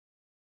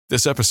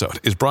This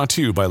episode is brought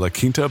to you by La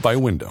Quinta by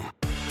Wyndham.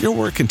 Your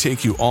work can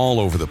take you all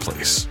over the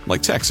place,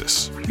 like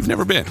Texas. You've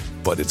never been,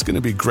 but it's going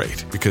to be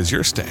great because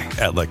you're staying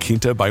at La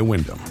Quinta by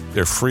Wyndham.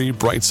 Their free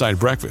Bright Side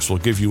breakfast will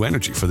give you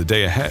energy for the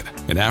day ahead.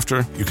 And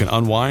after, you can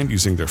unwind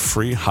using their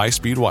free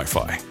high-speed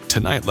Wi-Fi.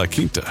 Tonight, La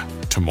Quinta.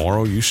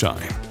 Tomorrow, you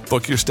shine.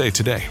 Book your stay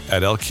today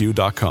at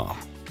lq.com.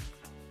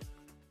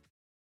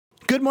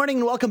 Good morning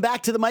and welcome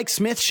back to the Mike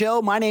Smith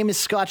Show. My name is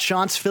Scott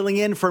Shantz, filling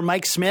in for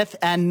Mike Smith.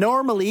 And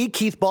normally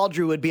Keith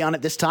Baldry would be on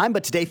at this time,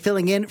 but today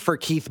filling in for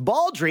Keith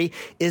Baldry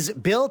is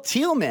Bill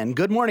Thielman.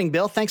 Good morning,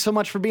 Bill. Thanks so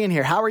much for being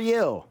here. How are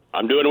you?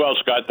 I'm doing well,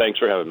 Scott. Thanks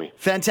for having me.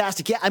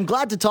 Fantastic. Yeah, I'm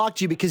glad to talk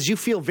to you because you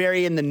feel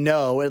very in the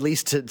know, at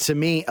least to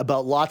me,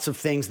 about lots of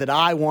things that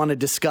I want to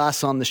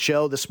discuss on the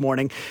show this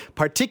morning,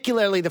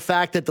 particularly the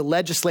fact that the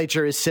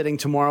legislature is sitting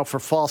tomorrow for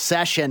fall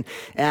session.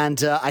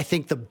 And I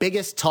think the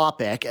biggest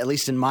topic, at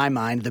least in my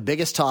mind, the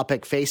biggest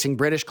topic facing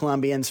British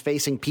Columbians,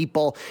 facing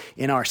people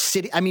in our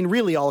city, I mean,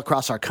 really all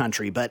across our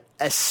country, but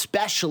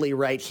especially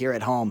right here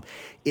at home,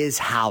 is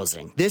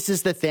housing. This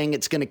is the thing.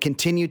 It's going to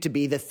continue to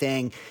be the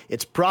thing.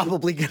 It's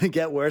probably going to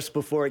get worse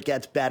before it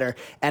gets better.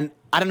 And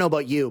I don't know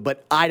about you,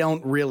 but I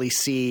don't really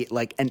see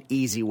like an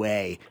easy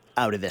way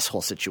out of this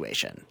whole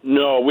situation.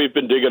 No, we've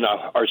been digging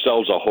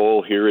ourselves a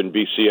hole here in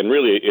BC and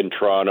really in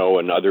Toronto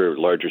and other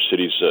larger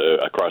cities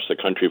across the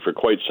country for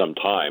quite some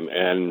time.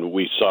 And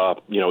we saw,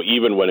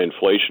 even when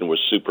inflation was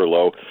super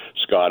low,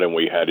 Scott, and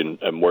we had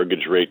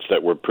mortgage rates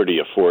that were pretty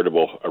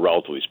affordable,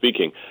 relatively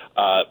speaking,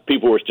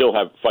 people were still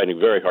finding a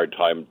very hard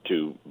time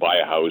to buy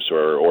a house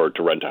or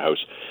to rent a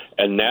house.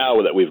 And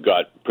now that we've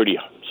got pretty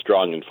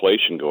strong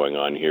inflation going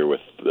on here with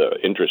the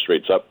interest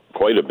rates up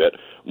quite a bit,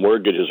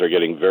 mortgages are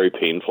getting very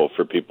painful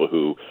for people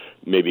who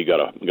maybe got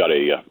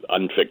a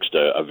unfixed,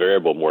 a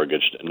variable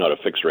mortgage, not a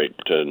fixed rate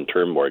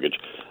term mortgage.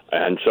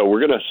 And so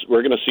we're gonna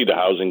see the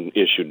housing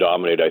issue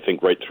dominate, I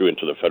think, right through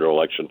into the federal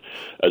election,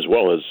 as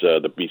well as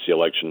the BC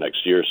election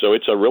next year. So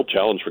it's a real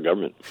challenge for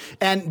government.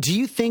 And do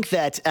you think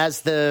that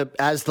as the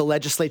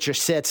legislature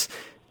sits,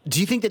 do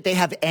you think that they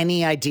have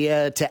any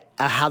idea to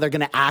how they're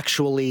going to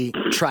actually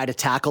try to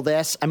tackle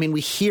this? I mean,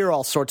 we hear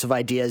all sorts of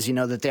ideas,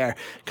 that they're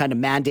kind of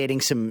mandating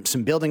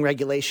some building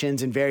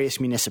regulations in various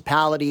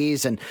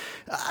municipalities. And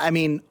I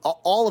mean,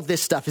 all of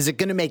this stuff, is it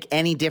going to make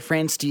any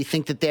difference? Do you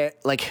think that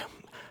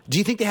do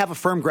you think they have a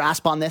firm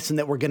grasp on this and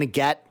that we're going to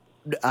get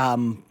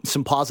some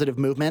positive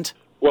movement?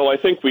 Well, I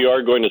think we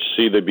are going to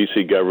see the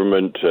BC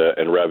government,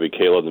 and Ravi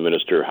Kela, the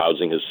Minister of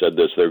Housing, has said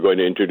this. They're going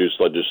to introduce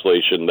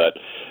legislation that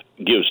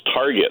gives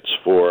targets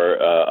for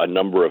a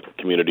number of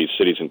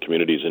cities and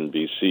communities in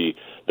BC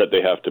that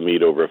they have to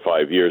meet over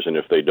 5 years. And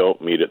if they don't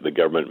meet it,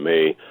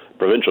 the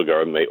provincial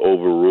government may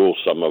overrule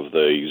some of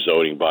the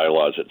zoning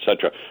bylaws, et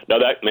cetera. Now,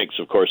 that makes,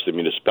 of course, the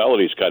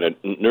municipalities kind of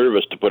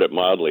nervous, to put it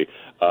mildly,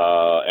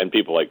 and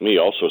people like me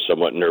also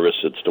somewhat nervous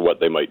as to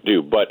what they might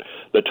do. But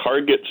the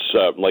targets,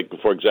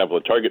 for example,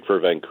 the target for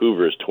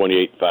Vancouver is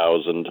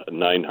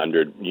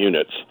 28,900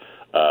 units.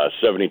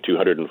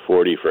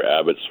 7,240 for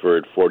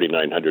Abbotsford,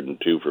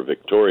 4,902 for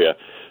Victoria.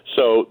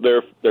 So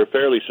they're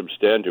fairly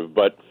substantive,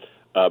 but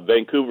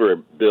Vancouver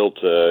built,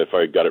 if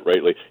I got it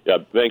rightly,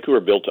 Vancouver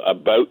built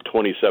about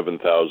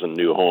 27,000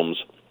 new homes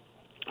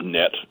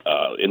net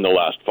in the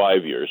last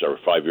 5 years, or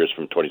 5 years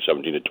from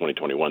 2017 to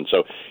 2021.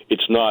 So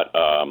it's not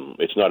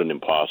an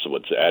impossible.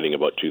 It's adding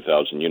about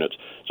 2,000 units.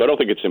 So I don't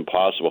think it's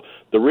impossible.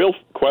 The real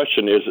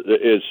question is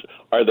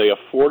are they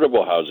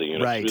affordable housing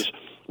units? Right. Because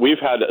we've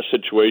had a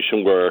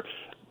situation where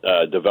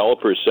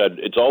developers said,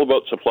 it's all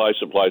about supply,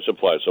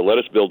 so let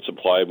us build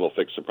supply and we'll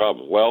fix the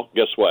problem. Well,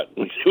 guess what?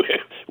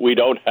 We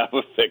don't have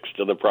a fix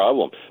to the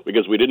problem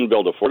because we didn't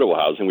build affordable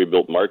housing. We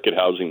built market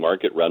housing,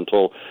 market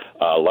rental,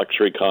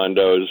 luxury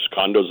condos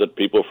that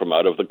people from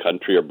out of the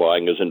country are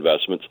buying as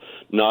investments,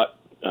 not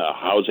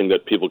housing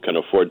that people can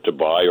afford to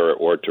buy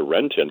or to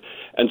rent in.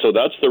 And so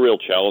that's the real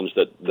challenge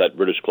that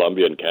British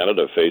Columbia and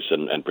Canada face,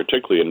 and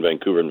particularly in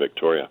Vancouver and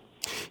Victoria.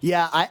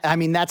 Yeah, I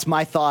mean, that's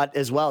my thought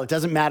as well. It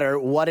doesn't matter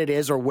what it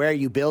is or where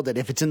you build it.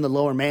 If it's in the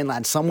Lower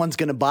Mainland, someone's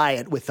going to buy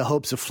it with the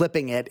hopes of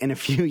flipping it in a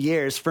few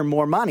years for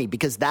more money,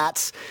 because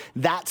that's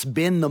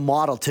been the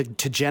model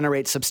to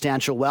generate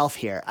substantial wealth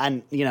here.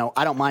 And,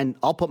 I don't mind.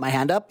 I'll put my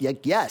hand up.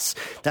 Yes,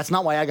 that's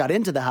not why I got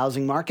into the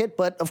housing market.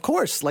 But of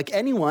course, like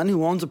anyone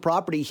who owns a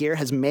property here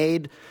has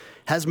made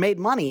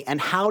money. And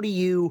how do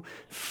you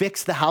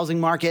fix the housing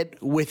market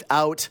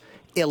without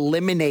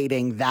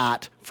eliminating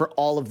that for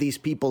all of these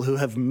people who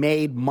have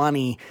made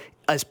money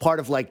as part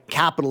of like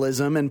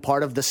capitalism and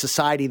part of the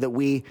society that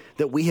we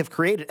have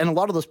created? And a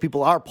lot of those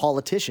people are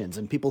politicians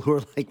and people who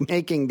are like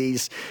making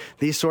these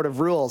sort of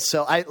rules.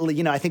 So I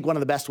think one of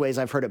the best ways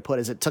I've heard it put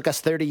is it took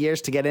us 30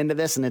 years to get into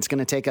this, and it's going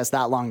to take us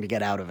that long to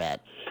get out of it.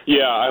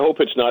 Yeah, I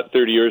hope it's not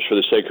 30 years for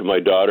the sake of my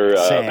daughter,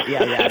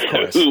 yeah, of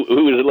course.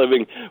 who is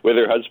living with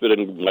her husband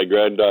and my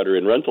granddaughter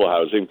in rental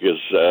housing,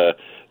 because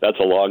that's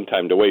a long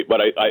time to wait. But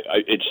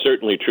it's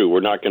certainly true.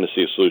 We're not going to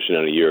see a solution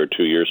in a year or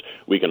 2 years.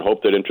 We can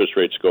hope that interest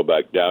rates go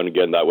back down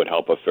again. That would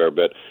help a fair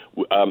bit.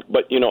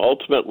 But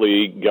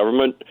ultimately,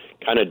 government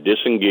kind of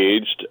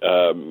disengaged,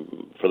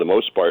 for the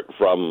most part,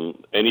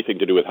 from anything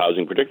to do with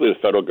housing, particularly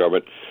the federal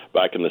government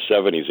back in the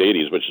 70s,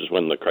 80s, which is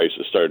when the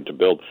crisis started to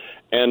build.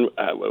 And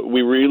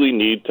we really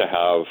need to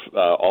have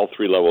all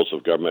three levels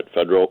of government,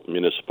 federal,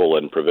 municipal,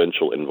 and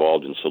provincial,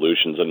 involved in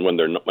solutions. And when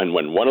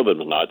when one of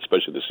them is not,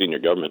 especially the senior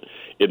government,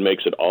 it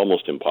makes it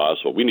almost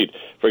impossible.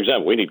 For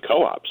example, we need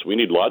co-ops. We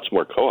need lots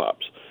more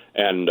co-ops.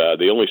 And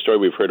the only story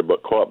we've heard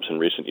about co-ops in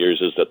recent years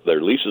is that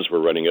their leases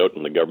were running out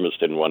and the governments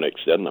didn't want to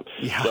extend them.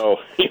 Yeah. So,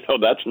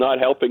 that's not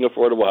helping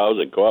affordable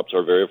housing. Co-ops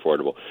are very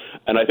affordable.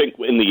 And I think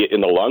in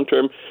the long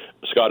term,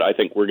 Scott, I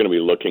think we're going to be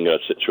looking at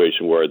a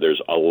situation where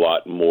there's a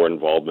lot more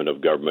involvement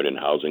of government in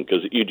housing,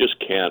 because you just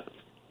can't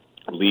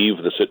leave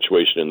the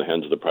situation in the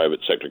hands of the private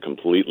sector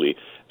completely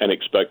and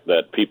expect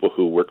that people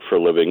who work for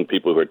a living,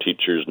 people who are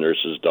teachers,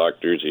 nurses,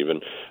 doctors,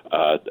 even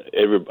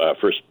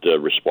first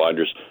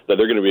responders, that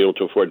they're going to be able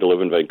to afford to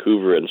live in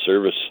Vancouver and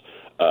service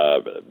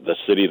the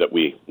city that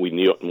we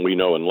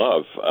know and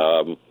love.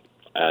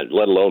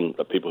 Let alone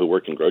people who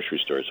work in grocery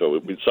stores. So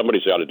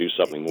somebody's got to do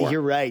something more.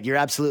 You're right. You're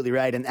absolutely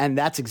right. And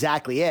that's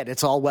exactly it.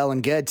 It's all well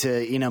and good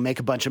to, make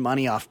a bunch of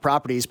money off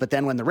properties. But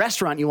then when the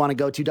restaurant you want to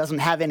go to doesn't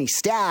have any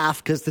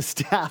staff because the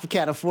staff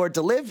can't afford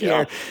to live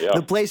here,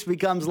 the place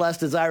becomes less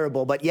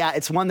desirable. But yeah,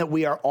 it's one that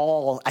we are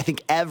all, I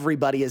think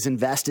everybody is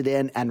invested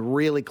in and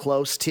really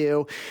close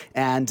to.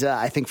 And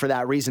I think for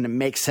that reason, it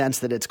makes sense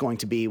that it's going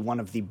to be one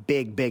of the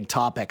big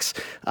topics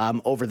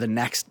over the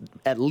next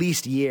at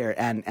least year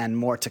and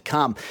more to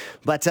come.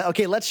 But,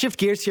 okay, let's shift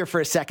gears here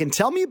for a second.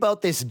 Tell me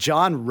about this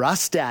John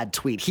Rustad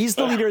tweet. He's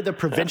the leader of the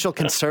provincial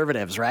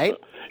Conservatives, right?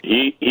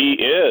 He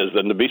is.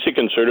 And the BC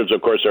Conservatives,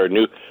 of course, are a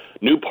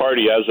new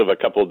party as of a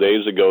couple of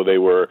days ago. They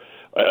were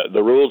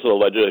the rules of the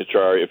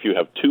legislature are if you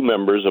have two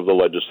members of the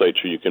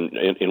legislature you can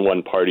in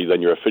one party,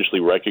 then you're officially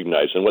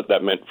recognized. And what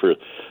that meant for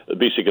the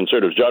BC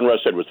Conservatives, John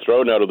Rustad was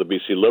thrown out of the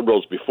BC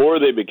Liberals before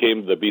they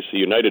became the BC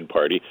United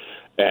Party.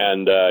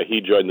 And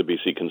he joined the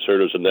BC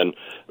Conservatives, and then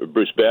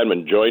Bruce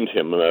Banman joined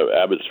him,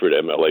 Abbotsford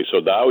MLA. So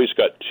now he's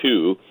got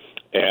two,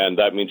 and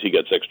that means he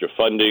gets extra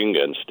funding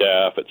and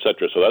staff, et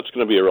cetera. So that's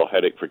going to be a real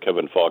headache for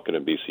Kevin Falcon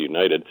and BC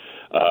United.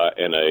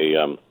 And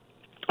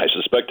I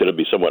suspect it'll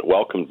be somewhat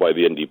welcomed by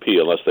the NDP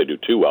unless they do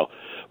too well.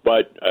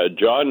 But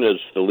John is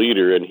the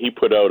leader, and he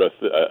put out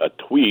a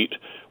tweet,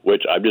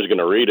 which I'm just going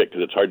to read it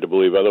because it's hard to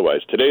believe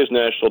otherwise. Today is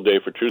National Day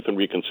for Truth and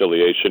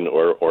Reconciliation,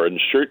 or in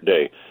Shirt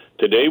Day.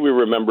 Today we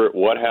remember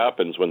what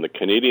happens when the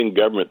Canadian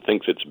government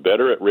thinks it's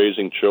better at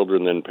raising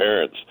children than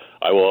parents.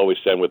 I will always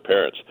stand with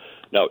parents.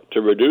 Now,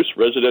 to reduce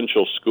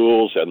residential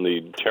schools and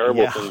the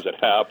terrible things that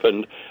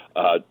happened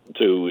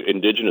to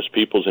Indigenous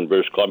peoples in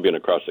British Columbia and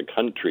across the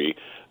country,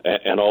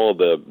 and all of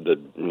the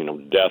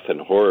death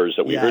and horrors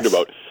that we heard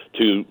about,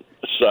 to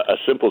a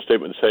simple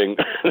statement saying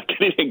the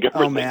Canadian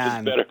government thinks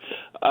it's better.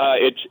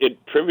 It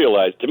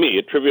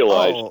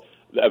trivialized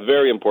a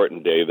very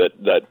important day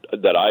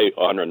that I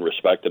honor and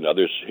respect and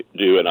others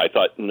do. And I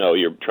thought, no,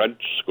 you're trying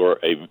to score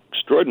a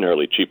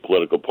extraordinarily cheap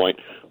political point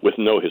with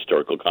no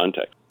historical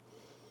context.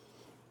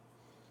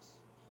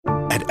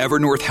 At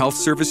Evernorth Health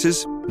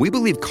Services, we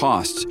believe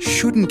costs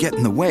shouldn't get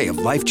in the way of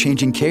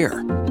life-changing care.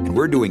 And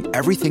we're doing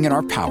everything in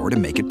our power to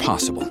make it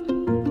possible.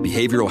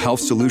 Behavioral health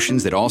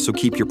solutions that also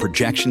keep your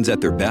projections at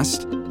their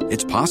best?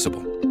 It's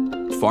possible.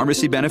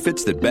 Pharmacy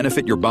benefits that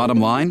benefit your bottom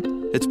line?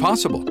 It's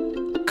possible.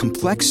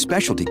 Complex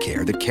specialty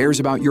care that cares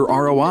about your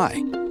ROI?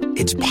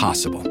 It's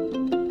possible.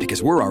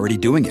 Because we're already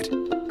doing it.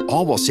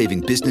 All while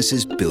saving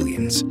businesses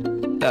billions.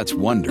 That's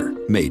Wonder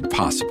made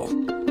possible.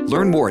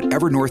 Learn more at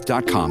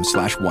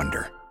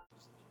evernorth.com/wonder.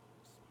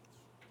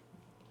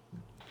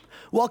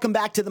 Welcome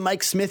back to the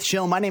Mike Smith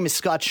Show. My name is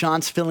Scott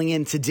Shantz, filling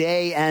in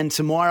today and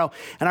tomorrow.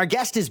 And our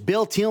guest is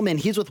Bill Thielman.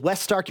 He's with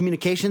West Star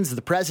Communications,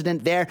 the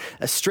president there,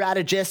 a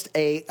strategist,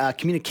 a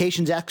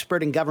communications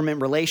expert in government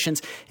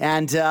relations,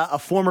 and a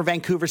former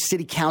Vancouver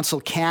City Council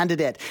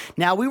candidate.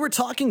 Now, we were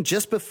talking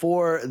just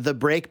before the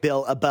break,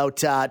 Bill,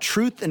 about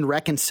Truth and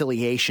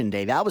Reconciliation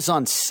Day. That was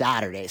on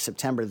Saturday,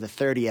 September the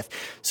 30th.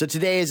 So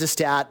today is a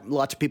stat.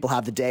 Lots of people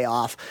have the day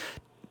off.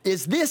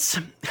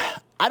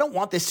 I don't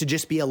want this to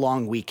just be a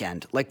long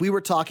weekend. Like we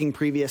were talking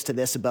previous to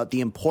this about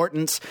the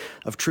importance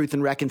of Truth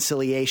and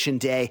Reconciliation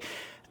Day.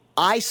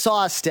 I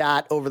saw a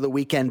stat over the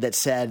weekend that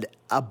said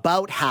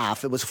about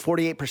half, it was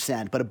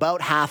 48%, but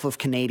about half of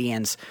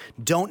Canadians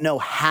don't know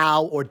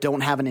how or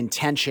don't have an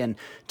intention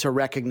to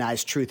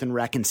recognize Truth and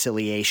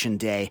Reconciliation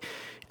Day.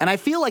 And I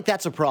feel like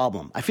that's a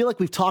problem. I feel like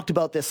we've talked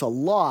about this a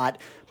lot,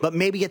 but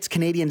maybe it's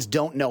Canadians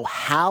don't know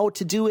how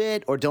to do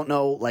it or don't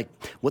know like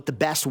what the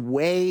best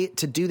way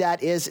to do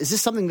that is. Is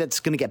this something that's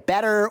going to get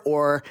better,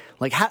 or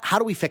like how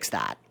do we fix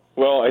that?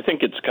 Well, I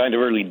think it's kind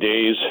of early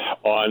days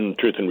on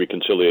Truth and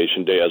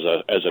Reconciliation Day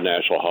as a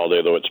national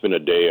holiday, though it's been a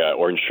day,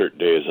 Orange Shirt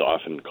Day is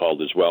often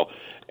called as well.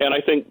 And I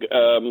think,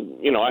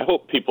 I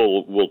hope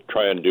people will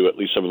try and do at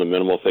least some of the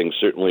minimal things.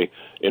 Certainly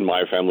in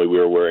my family, we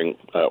were wearing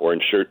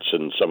orange shirts,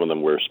 and some of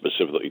them were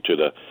specifically to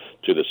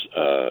this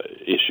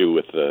issue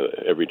with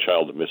every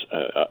child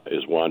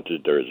is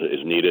wanted or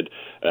is needed.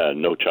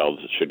 No child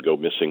should go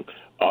missing,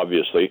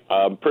 obviously.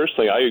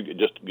 Personally,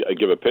 I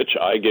give a pitch.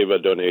 I gave a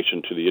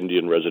donation to the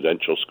Indian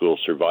Residential School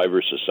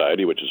Survivors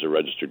Society, which is a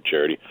registered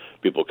charity.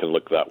 People can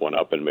look that one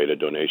up, and made a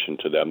donation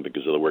to them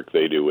because of the work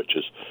they do, which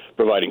is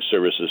providing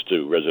services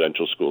to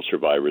residential school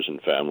survivors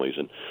and families.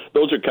 And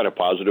those are kind of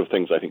positive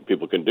things I think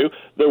people can do.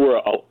 There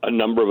were a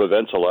number of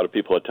events. A lot of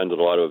people attended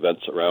a lot of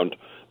events around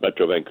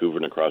Metro Vancouver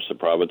and across the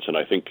province. And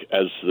I think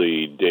as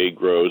the day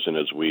grows and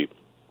as we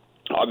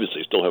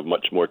obviously still have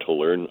much more to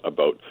learn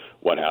about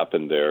what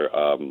happened there,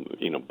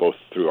 both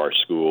through our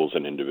schools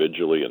and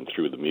individually and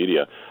through the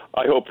media,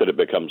 I hope that it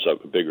becomes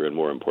a bigger and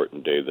more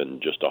important day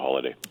than just a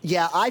holiday.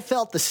 Yeah, I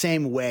felt the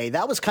same way.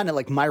 That was kind of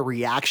like my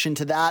reaction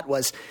to that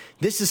was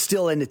this is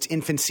still in its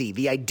infancy,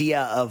 the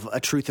idea of a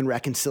Truth and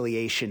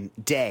Reconciliation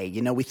Day.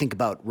 We think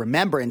about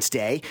Remembrance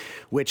Day,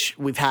 which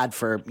we've had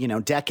for,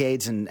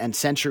 decades and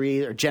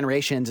centuries or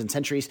generations and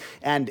centuries.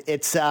 And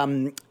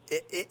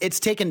it's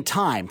taken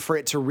time for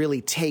it to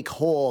really take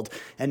hold.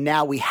 And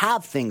now we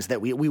have things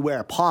that we wear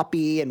a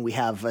poppy, and we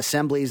have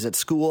assemblies at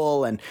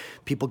school, and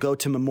people go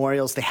to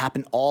memorials. They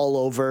happen all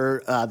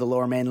over the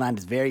Lower Mainland.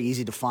 It's very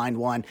easy to find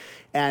one.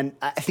 And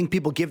I think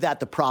people give that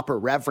the proper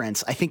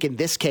reverence. I think in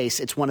this case,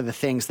 it's one of the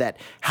things that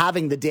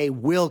having the day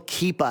will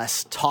keep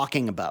us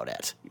talking about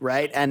it,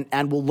 right?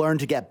 And we'll learn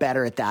to get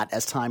better at that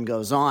as time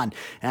goes on.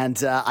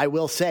 And I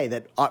will say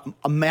that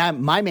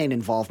my main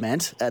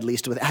involvement, at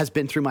least, has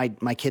been through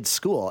my kids'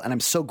 school. And I'm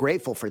so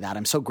grateful for that.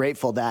 I'm so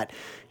grateful that,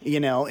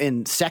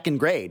 in second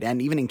grade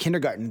and even in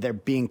kindergarten, they're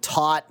being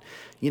taught,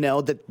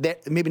 that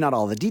maybe not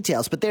all the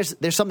details, but there's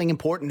something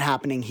important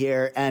happening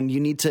here, and you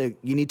need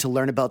to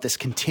learn about this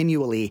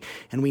continually,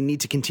 and we need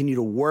to continue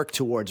to work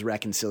towards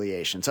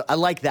reconciliation. So I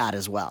like that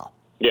as well.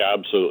 Yeah,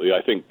 absolutely.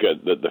 I think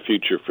that the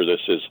future for this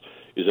is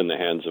in the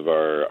hands of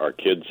our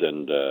kids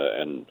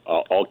and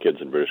all kids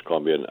in British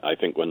Columbia. And I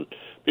think when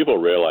people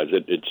realize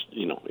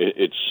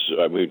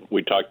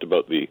we talked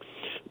about the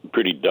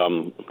pretty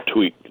dumb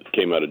tweet that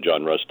came out of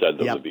John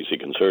Rustad of the BC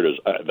Conservatives.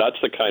 That's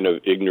the kind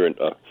of ignorance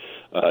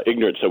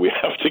that we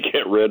have to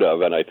get rid of,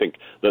 and I think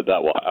that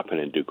will happen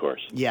in due course.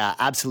 Yeah,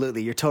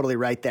 absolutely. You're totally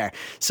right there.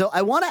 So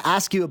I want to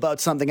ask you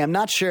about something. I'm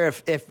not sure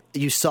if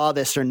you saw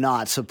this or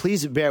not, so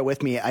please bear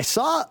with me. I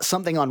saw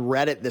something on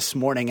Reddit this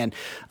morning, and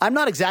I'm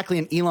not exactly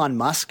an Elon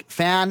Musk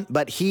fan,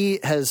 but he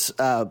has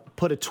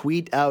put a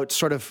tweet out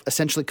sort of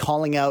essentially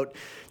calling out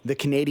the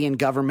Canadian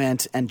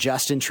government and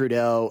Justin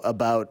Trudeau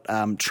about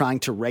trying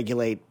to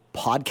regulate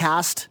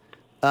podcast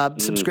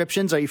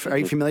subscriptions. Are you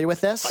familiar with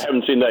this? I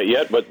haven't seen that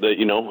yet, but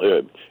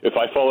if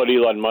I followed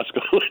Elon Musk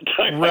all the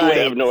time, I would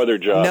have no other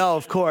job. No,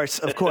 of course.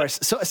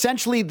 So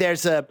essentially,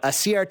 there's a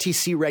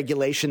CRTC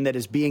regulation that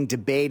is being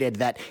debated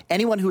that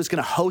anyone who is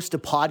going to host a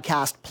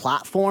podcast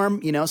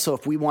platform, so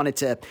if we wanted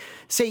to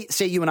say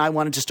you and I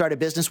wanted to start a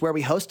business where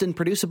we host and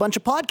produce a bunch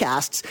of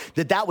podcasts,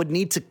 that would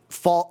need to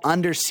fall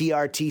under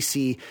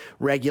CRTC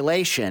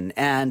regulation.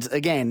 And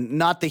again,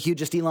 not the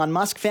hugest Elon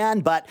Musk fan,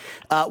 but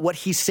what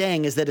he's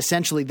saying is that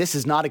essentially this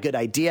is not a good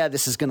idea.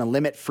 This is going to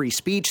limit free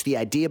speech. The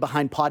idea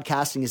behind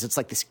podcasting is it's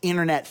like this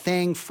internet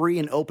thing, free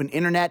and open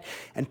internet,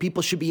 and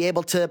people should be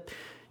able to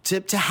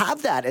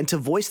have that and to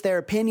voice their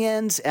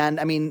opinions. And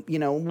I mean,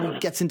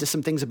 gets into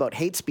some things about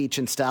hate speech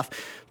and stuff,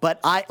 but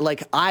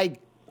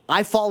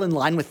I fall in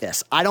line with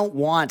this. I don't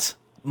want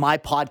my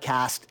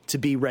podcast to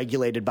be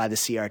regulated by the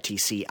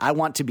CRTC. I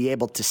want to be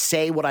able to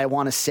say what I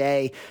want to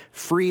say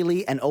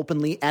freely and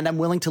openly, and I'm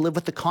willing to live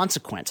with the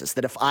consequences.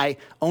 That if I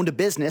owned a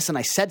business and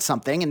I said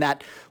something and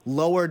that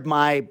lowered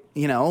my,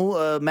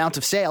 amount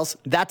of sales,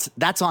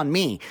 that's on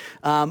me.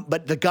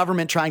 But the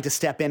government trying to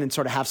step in and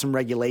sort of have some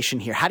regulation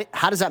here.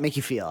 How does that make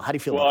you feel? How do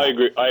you feel about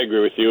that? I agree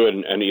with you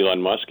and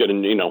Elon Musk.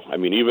 And,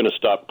 even a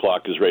stop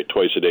clock is right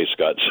twice a day,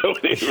 Scott. So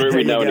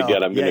every now and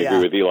again, I'm going to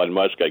agree with Elon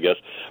Musk, I guess.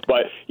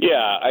 But,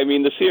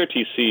 the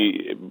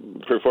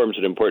CRTC performs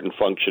an important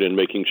function in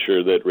making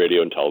sure that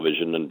radio and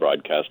television and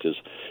broadcast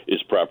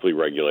is properly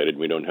regulated.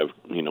 We don't have,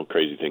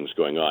 crazy things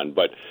going on.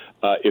 But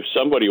if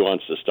somebody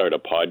wants to start a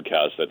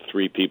podcast that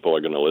 3 people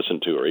are going to listen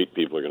to or 8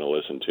 people are going to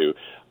listen to,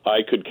 I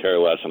could care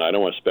less, and I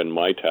don't want to spend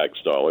my tax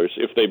dollars.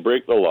 If they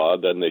break the law,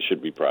 then they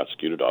should be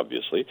prosecuted,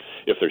 obviously.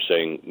 If they're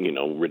saying,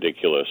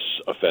 ridiculous,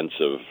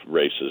 offensive,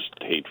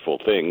 racist, hateful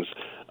things,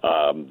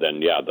 then,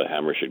 the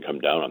hammer should come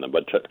down on them.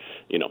 But,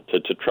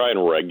 to try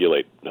and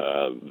regulate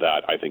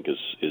that, I think, is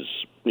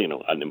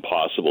an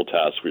impossible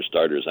task for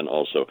starters, and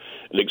also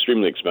an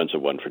extremely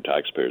expensive one for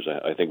taxpayers.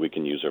 I think we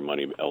can use our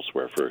money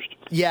elsewhere first.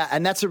 Yeah,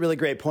 and that's a really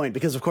great point,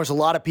 because, of course, a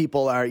lot of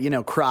people are,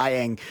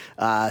 crying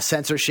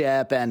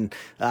censorship and,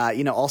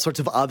 all sorts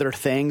of other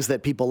things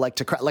that people like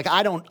to cry. Like,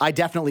 I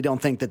definitely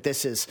don't think that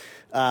this is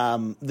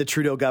the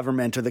Trudeau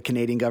government or the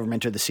Canadian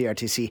government or the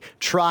CRTC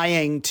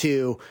trying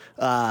to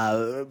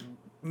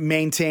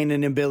maintain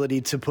an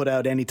ability to put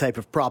out any type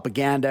of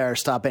propaganda or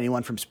stop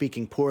anyone from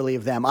speaking poorly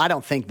of them. I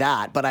don't think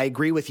that, but I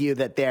agree with you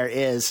that there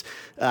is,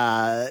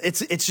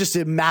 it's just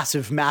a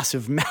massive,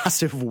 massive,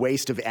 massive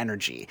waste of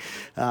energy.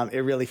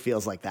 It really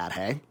feels like that,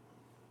 hey?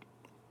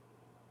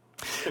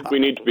 We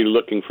need to be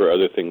looking for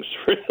other things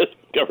for the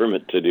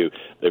government to do.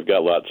 They've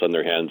got lots on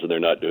their hands, and they're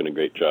not doing a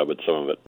great job at some of it.